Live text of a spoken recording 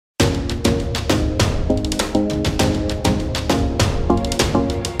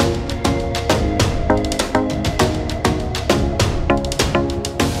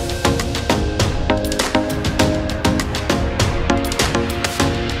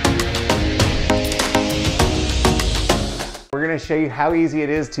We're gonna show you how easy it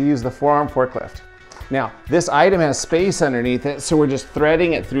is to use the forearm forklift. Now, this item has space underneath it, so we're just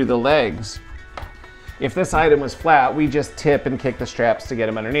threading it through the legs. If this item was flat, we just tip and kick the straps to get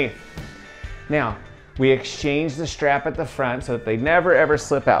them underneath. Now, we exchange the strap at the front so that they never ever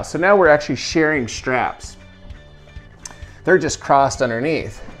slip out. So now we're actually sharing straps. They're just crossed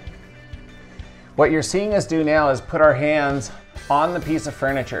underneath. What you're seeing us do now is put our hands on the piece of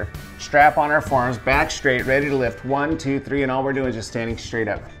furniture, strap on our forearms, back straight, ready to lift. 1, 2, 3, and all we're doing is just standing straight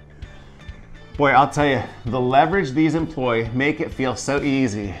up. Boy, I'll tell you, the leverage these employ make it feel so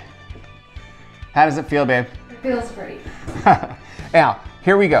easy. How does it feel, babe? It feels great. Now,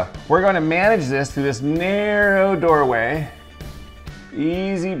 here we go. We're going to manage this through this narrow doorway.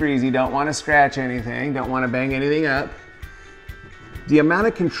 Easy breezy, don't want to scratch anything, don't want to bang anything up. The amount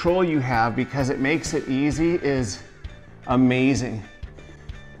of control you have because it makes it easy is amazing.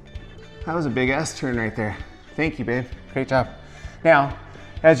 That was a big S turn right there. Thank you, babe. Great job. Now,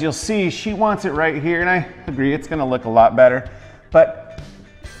 as you'll see, she wants it right here, and I agree, it's gonna look a lot better, but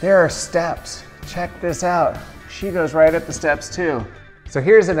there are steps. Check this out. She goes right up the steps too. So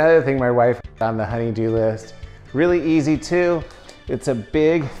here's another thing my wife on the honey-do list. Really easy too. It's a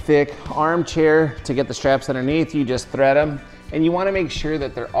big, thick armchair. To get the straps underneath, you just thread them, and you wanna make sure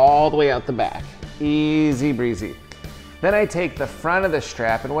that they're all the way out the back. Easy breezy. Then I take the front of the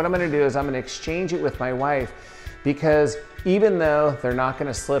strap, and what I'm gonna do is I'm gonna exchange it with my wife, because even though they're not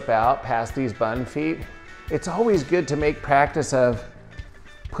gonna slip out past these bun feet, it's always good to make practice of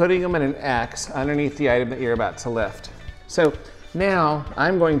putting them in an X underneath the item that you're about to lift. So now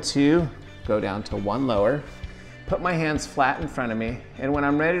I'm going to go down to one lower, put my hands flat in front of me, and when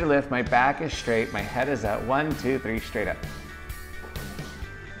I'm ready to lift, my back is straight, my head is up. 1, 2, 3, straight up.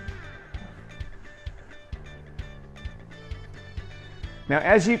 Now,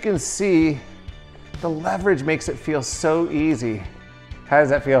 as you can see, the leverage makes it feel so easy. How does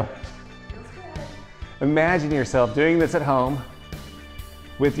that feel? Feels good. Imagine yourself doing this at home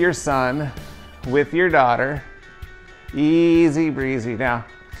with your son, with your daughter. Easy breezy. Now,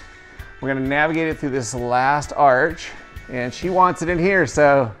 we're gonna navigate it through this last arch, and she wants it in here,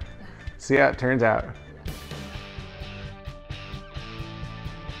 so see how it turns out.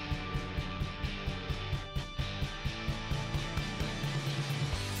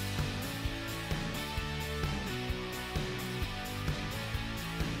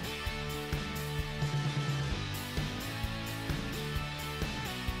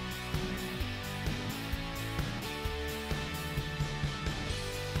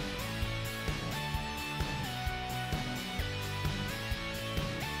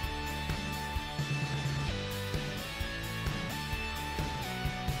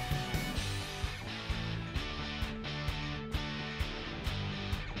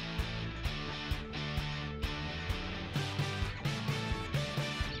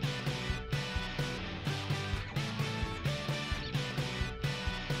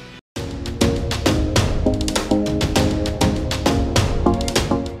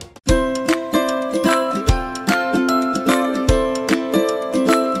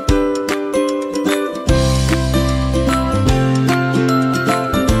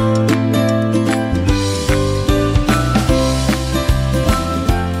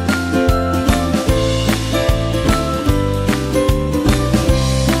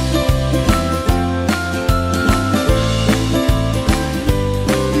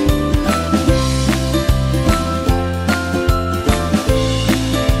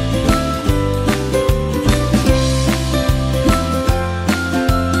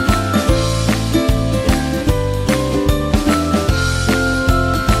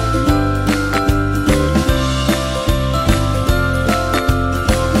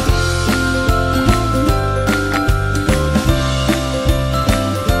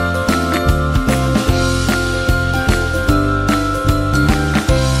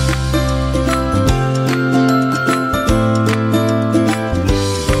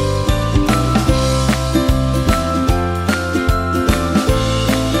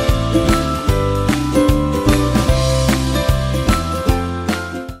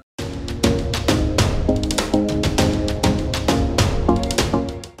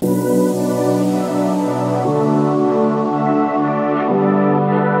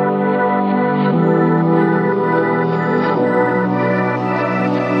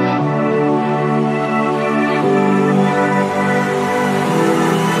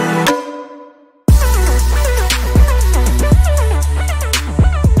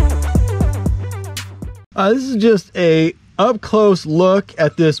 This is just a up close look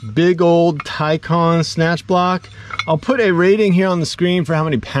at this big old Tycon snatch block. I'll put a rating here on the screen for how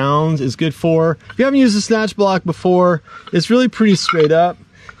many pounds it's good for. If you haven't used a snatch block before, it's really pretty straight up.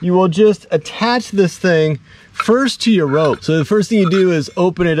 You will just attach this thing first to your rope. So the first thing you do is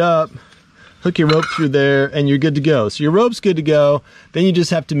open it up, hook your rope through there, and you're good to go. So your rope's good to go. Then you just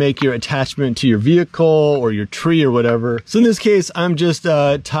have to make your attachment to your vehicle or your tree or whatever. So in this case, I'm just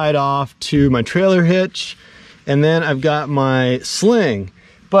tied off to my trailer hitch, and then I've got my sling.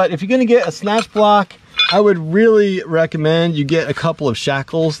 But if you're gonna get a snatch block, I would really recommend you get a couple of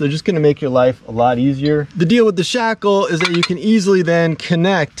shackles. They're just gonna make your life a lot easier. The deal with the shackle is that you can easily then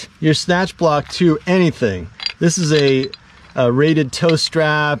connect your snatch block to anything. This is a rated tow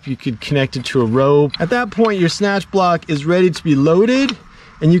strap. You could connect it to a rope. At that point, your snatch block is ready to be loaded,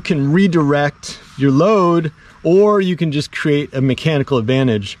 and you can redirect your load, or you can just create a mechanical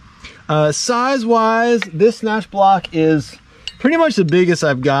advantage. Size-wise, this snatch block is pretty much the biggest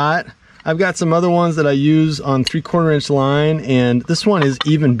I've got. I've got some other ones that I use on 3/4 inch line, and this one is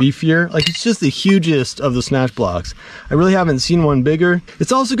even beefier. Like, it's just the hugest of the snatch blocks. I really haven't seen one bigger.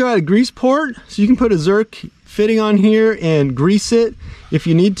 It's also got a grease port, so you can put a Zerk fitting on here and grease it if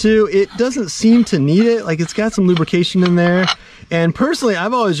you need to. It doesn't seem to need it. Like, it's got some lubrication in there. And personally,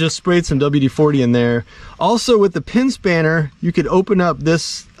 I've always just sprayed some WD-40 in there. Also, with the pin spanner, you could open up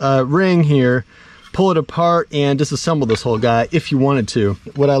this ring here, pull it apart, and disassemble this whole guy if you wanted to.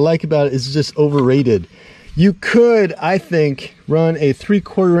 What I like about it is it's just overrated. You could, I think, run a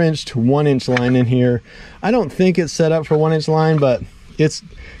 3/4 inch to 1 inch line in here. I don't think it's set up for 1 inch line, but there's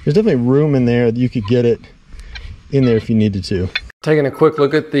definitely room in there that you could get it in there if you needed to. Taking a quick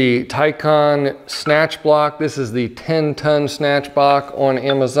look at the Tycon snatch block. This is the 10-ton snatch block on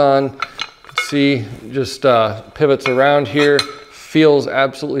Amazon. You can see just pivots around here. Feels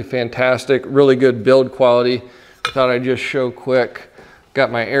absolutely fantastic. Really good build quality. Thought I'd just show quick.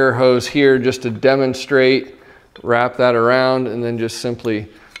 Got my air hose here just to demonstrate. Wrap that around and then just simply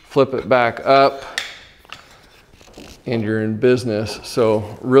flip it back up and you're in business.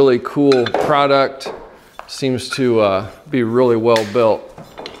 So really cool product. Seems to be really well built.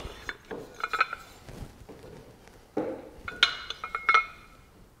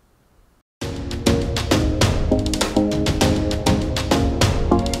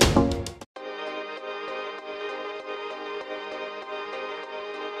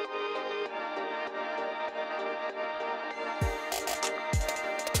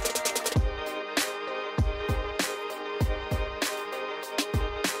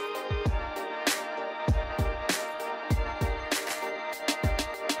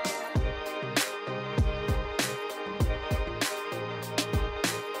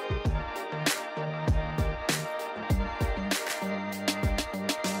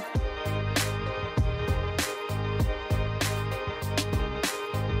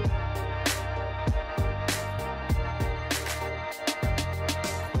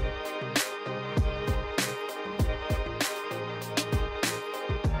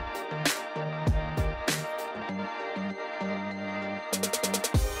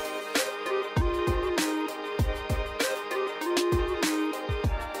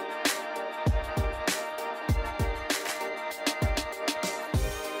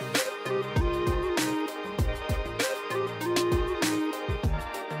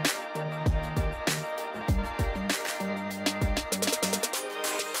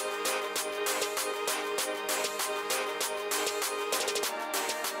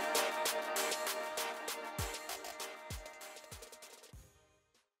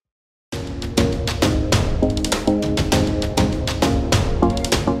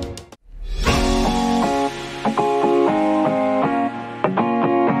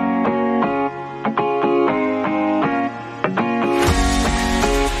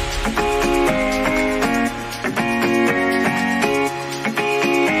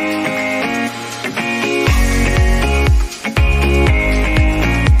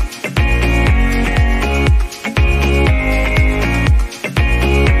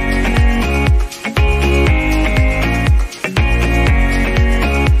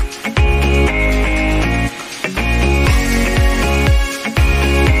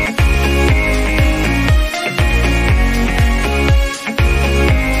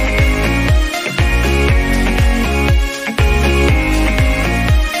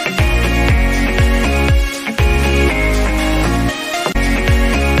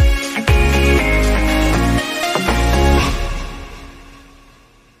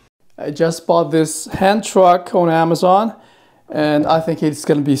 I just bought this hand truck on Amazon, and I think it's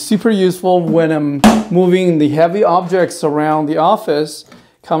going to be super useful when I'm moving the heavy objects around the office,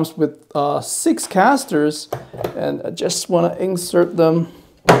 Comes with 6 casters, and I just want to insert them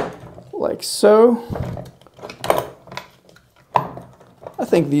like so. I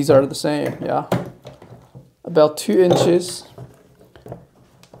think these are the same, yeah. About 2 inches.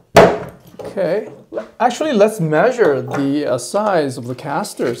 Okay, actually let's measure the size of the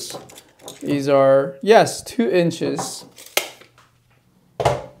casters. These are, yes, 2 inches.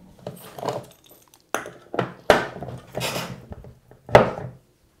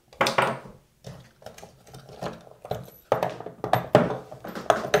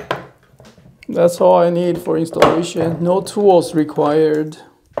 That's all I need for installation. No tools required.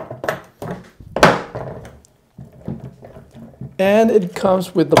 And it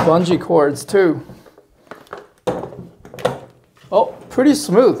comes with the bungee cords too. Oh, pretty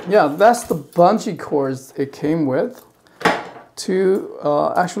smooth. Yeah, that's the bungee cords it came with.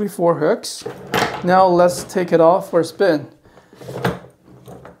 Actually 4 hooks. Now let's take it off for a spin.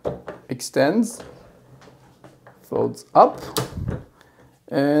 Extends, folds up,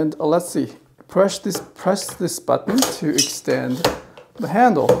 and let's see. Press this button to extend the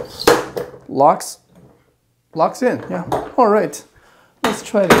handle. Locks in, yeah. All right, let's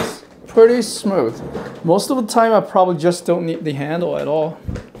try this. Pretty smooth. Most of the time I probably just don't need the handle at all.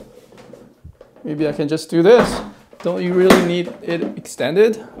 Maybe I can just do this. Don't you really need it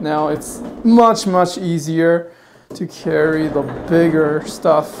extended? Now it's much, much easier to carry the bigger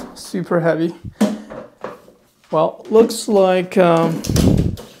stuff, super heavy. Well, looks like,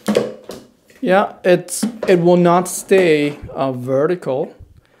 yeah, it will not stay vertical.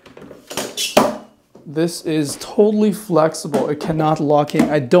 This is totally flexible. It cannot lock in.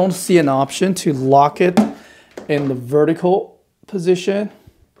 I don't see an option to lock it in the vertical position.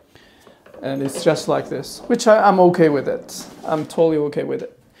 And it's just like this, which I'm okay with it. I'm totally okay with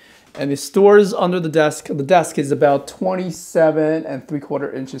it. And it stores under the desk. The desk is about 27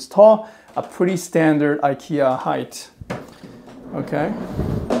 3/4 inches tall, a pretty standard IKEA height. Okay.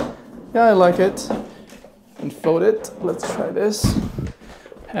 Yeah, I like it. And fold it. Let's try this.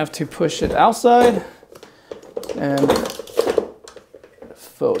 Have to push it outside and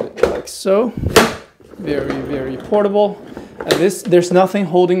fold it like so. Very, very portable. And there's nothing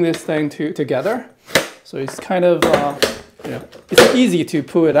holding this thing together. So it's kind of, it's easy to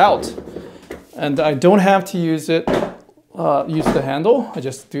pull it out. And I don't have to use the handle. I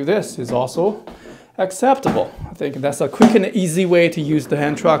just do this. It's also acceptable. I think that's a quick and easy way to use the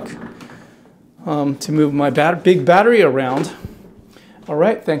hand truck to move my big battery around. All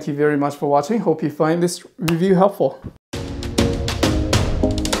right, thank you very much for watching. Hope you find this review helpful.